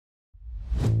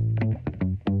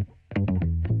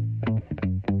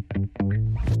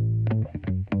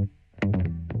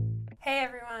Hey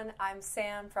everyone, I'm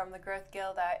Sam from the Growth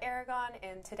Guild at Aragon,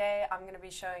 and today I'm going to be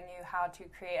showing you how to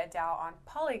create a DAO on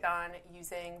Polygon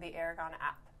using the Aragon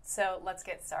app. So let's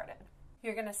get started.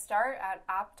 You're going to start at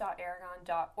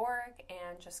app.aragon.org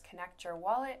and just connect your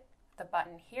wallet, the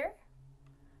button here.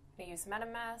 I'm going to use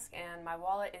MetaMask and my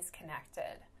wallet is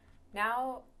connected.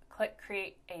 Now click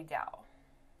Create a DAO.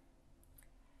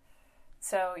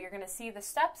 So you're going to see the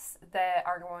steps that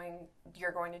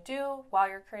you're going to do while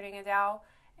you're creating a DAO,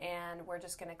 and we're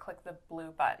just going to click the blue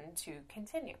button to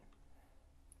continue.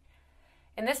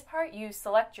 In this part, you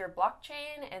select your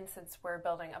blockchain, and since we're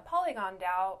building a Polygon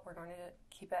DAO, we're going to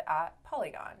keep it at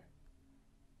Polygon.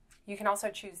 You can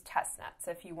also choose testnets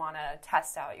if you want to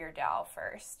test out your DAO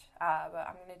first, but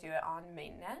I'm going to do it on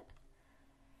mainnet.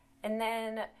 And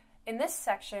then in this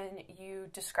section, you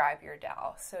describe your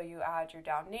DAO. So you add your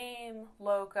DAO name,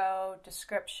 logo,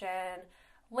 description,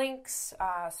 links,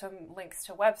 some links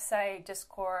to website,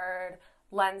 Discord,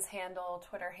 Lens handle,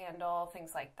 Twitter handle,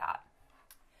 things like that.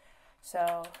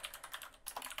 So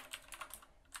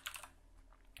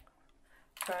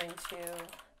I'm going to,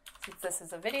 since this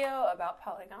is a video about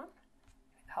Polygon,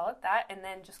 call it that, and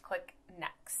then just click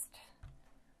Next.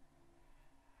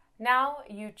 Now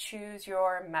you choose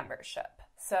your membership.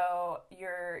 So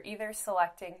you're either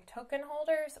selecting token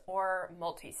holders or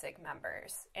multi-sig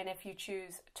members. And if you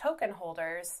choose token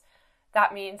holders,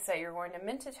 that means that you're going to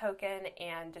mint a token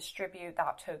and distribute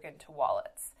that token to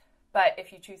wallets. But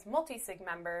if you choose multi-sig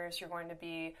members, you're going to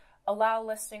be allow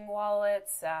listing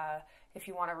wallets. If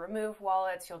you want to remove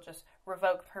wallets, you'll just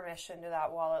revoke permission to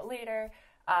that wallet later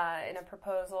in a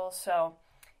proposal. So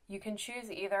you can choose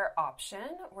either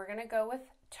option. We're going to go with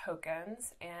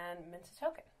tokens and mint a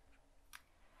token.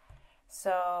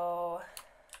 So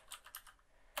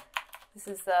this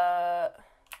is the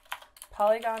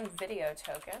Polygon video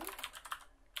token.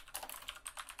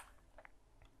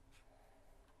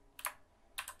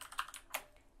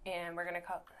 And we're going to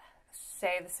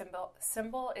say the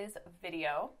symbol is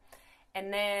video.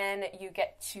 And then you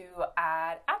get to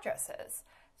add addresses.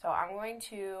 So I'm going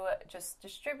to just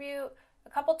distribute a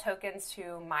couple tokens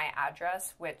to my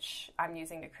address, which I'm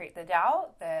using to create the DAO,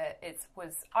 that it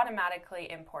was automatically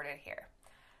imported here.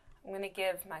 I'm going to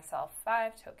give myself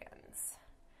 5 tokens.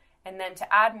 And then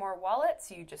to add more wallets,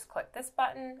 you just click this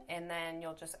button and then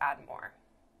you'll just add more.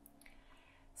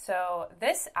 So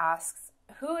this asks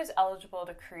who is eligible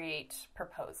to create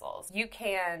proposals. You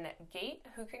can gate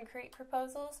who can create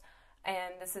proposals,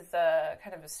 and this is a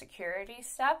kind of a security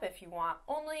step. If you want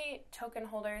only token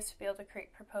holders to be able to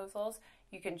create proposals,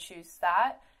 you can choose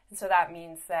that. And so that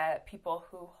means that people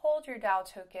who hold your DAO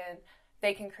token,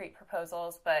 they can create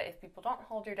proposals, but if people don't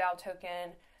hold your DAO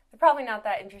token, they're probably not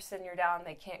that interested in your DAO and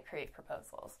they can't create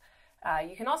proposals.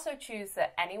 You can also choose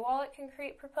that any wallet can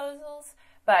create proposals,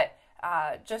 but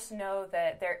just know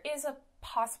that there is a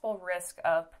possible risk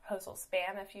of proposal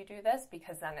spam if you do this,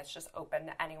 because then it's just open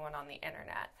to anyone on the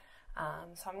internet.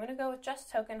 So I'm going to go with just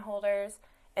token holders,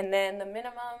 and then the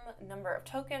minimum number of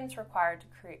tokens required to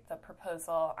create the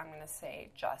proposal, I'm going to say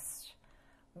just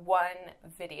 1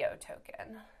 video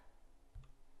token.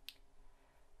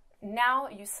 Now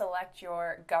you select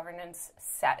your governance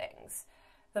settings.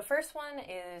 The first one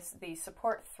is the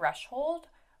support threshold,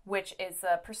 which is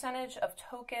the percentage of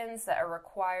tokens that are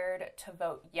required to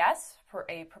vote yes for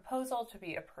a proposal to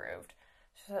be approved.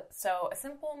 So a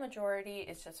simple majority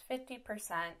is just 50%.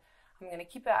 I'm going to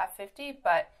keep it at 50,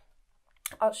 but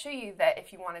I'll show you that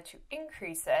if you wanted to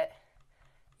increase it,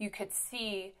 you could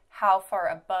see how far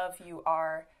above you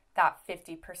are that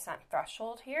 50%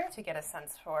 threshold here to get a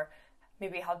sense for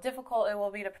maybe how difficult it will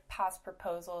be to pass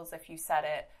proposals if you set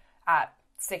it at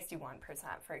 61%,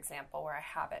 for example, where I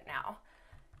have it now.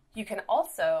 You can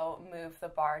also move the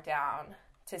bar down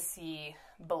to see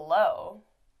below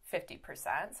 50%.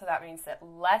 So that means that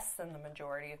less than the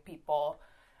majority of people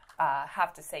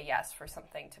have to say yes for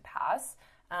something to pass.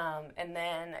 And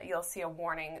then you'll see a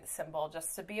warning symbol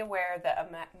just to be aware that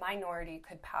a minority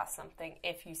could pass something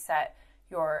if you set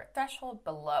your threshold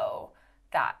below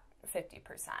that 50%.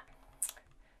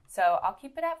 So I'll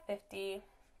keep it at 50.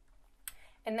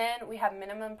 And then we have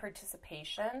minimum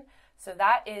participation. So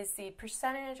that is the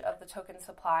percentage of the token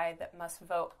supply that must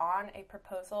vote on a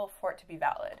proposal for it to be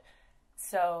valid.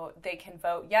 So they can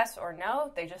vote yes or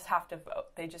no, they just have to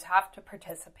vote. They just have to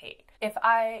participate. If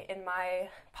I, in my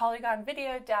Polygon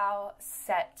video DAO,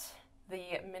 set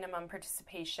the minimum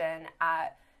participation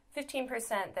at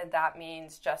 15%, then that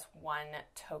means just 1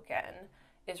 token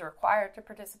is required to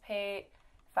participate.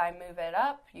 If I move it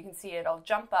up, you can see it'll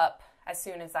jump up as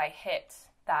soon as I hit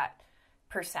that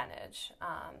percentage.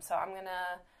 So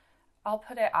I'll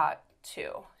put it at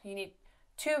 2. You need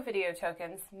 2 video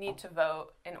tokens need to vote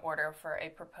in order for a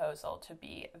proposal to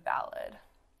be valid.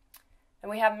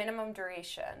 And we have minimum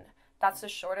duration. That's the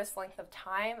shortest length of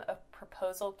time a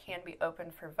proposal can be open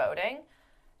for voting.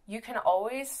 You can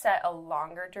always set a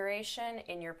longer duration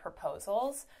in your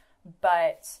proposals,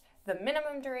 but the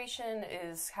minimum duration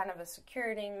is kind of a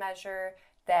security measure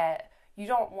that you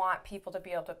don't want people to be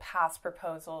able to pass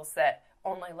proposals that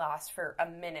only last for a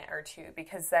minute or 2,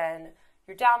 because then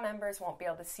your DAO members won't be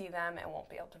able to see them and won't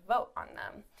be able to vote on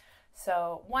them.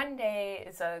 So 1 day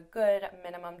is a good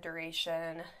minimum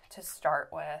duration to start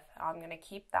with. I'm going to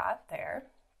keep that there.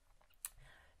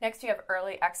 Next, you have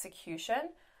early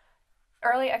execution.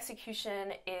 Early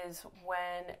execution is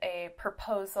when a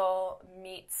proposal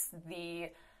meets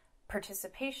the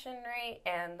participation rate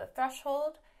and the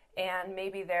threshold, and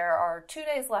maybe there are 2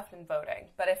 days left in voting.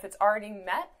 But if it's already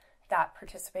met that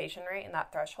participation rate and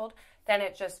that threshold, then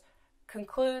it just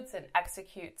concludes and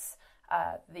executes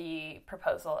the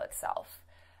proposal itself.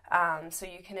 So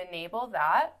you can enable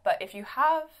that, but if you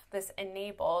have this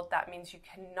enabled, that means you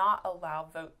cannot allow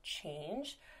vote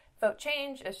change. Vote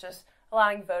change is just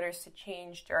allowing voters to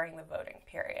change during the voting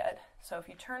period. So if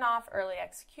you turn off early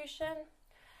execution,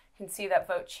 you can see that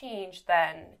vote change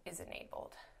then is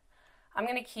enabled. I'm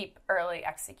going to keep early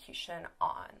execution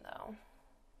on though.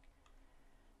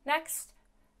 Next,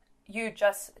 you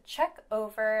just check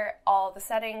over all the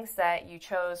settings that you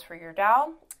chose for your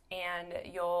DAO, and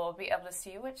you'll be able to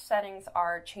see which settings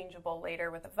are changeable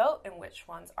later with a vote and which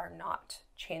ones are not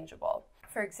changeable.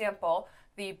 For example,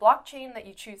 the blockchain that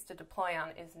you choose to deploy on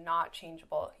is not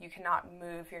changeable. You cannot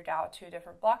move your DAO to a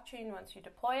different blockchain once you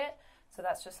deploy it, so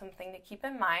that's just something to keep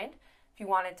in mind. If you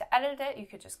wanted to edit it, you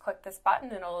could just click this button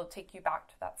and it'll take you back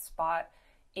to that spot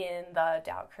in the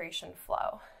DAO creation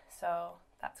flow. So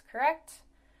that's correct.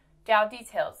 DAO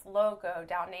details, logo,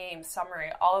 DAO name,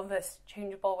 summary, all of this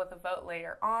changeable with a vote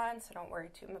later on, so don't worry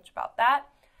too much about that.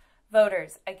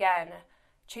 Voters, again,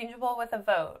 changeable with a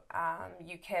vote.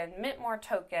 You can mint more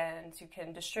tokens, you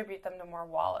can distribute them to more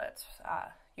wallets,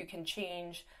 you can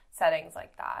change settings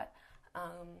like that.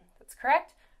 That's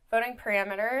correct. Voting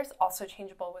parameters, also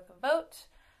changeable with a vote.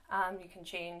 You can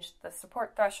change the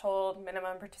support threshold,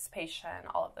 minimum participation,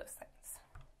 all of those things.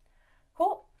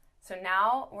 Cool. So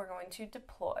now we're going to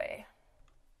deploy.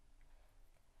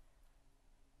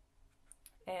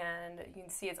 And you can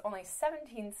see it's only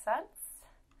 17 cents.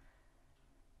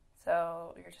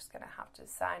 So you're just going to have to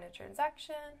sign a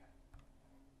transaction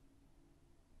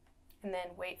and then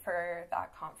wait for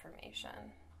that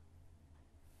confirmation.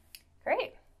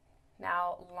 Great.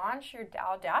 Now launch your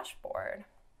DAO dashboard.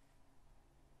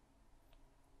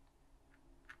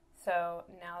 So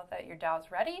now that your DAO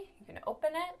is ready, you can open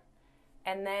it.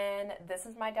 And then this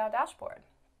is my DAO dashboard.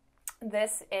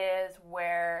 This is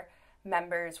where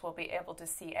members will be able to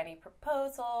see any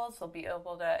proposals, they'll be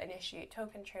able to initiate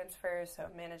token transfers, so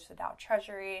manage the DAO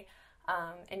treasury,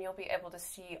 and you'll be able to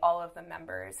see all of the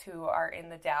members who are in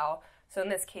the DAO. So in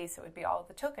this case, it would be all of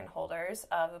the token holders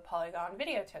of the Polygon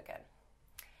video token.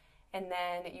 And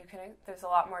then there's a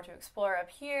lot more to explore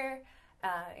up here,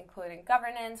 including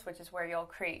governance, which is where you'll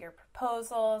create your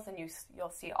proposals, and you'll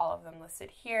see all of them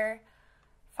listed here.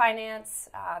 Finance,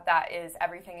 that is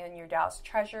everything in your DAO's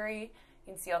treasury.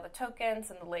 You can see all the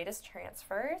tokens and the latest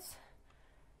transfers.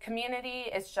 Community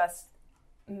is just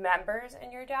members in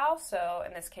your DAO, so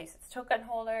in this case it's token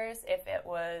holders. If it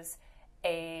was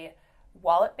a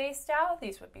wallet-based DAO,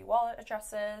 these would be wallet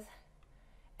addresses.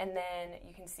 And then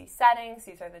you can see settings.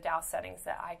 These are the DAO settings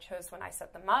that I chose when I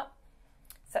set them up,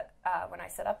 when I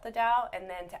set up the DAO. And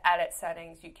then to edit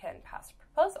settings, you can pass a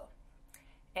proposal.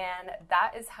 And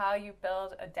that is how you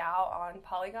build a DAO on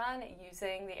Polygon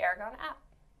using the Aragon app.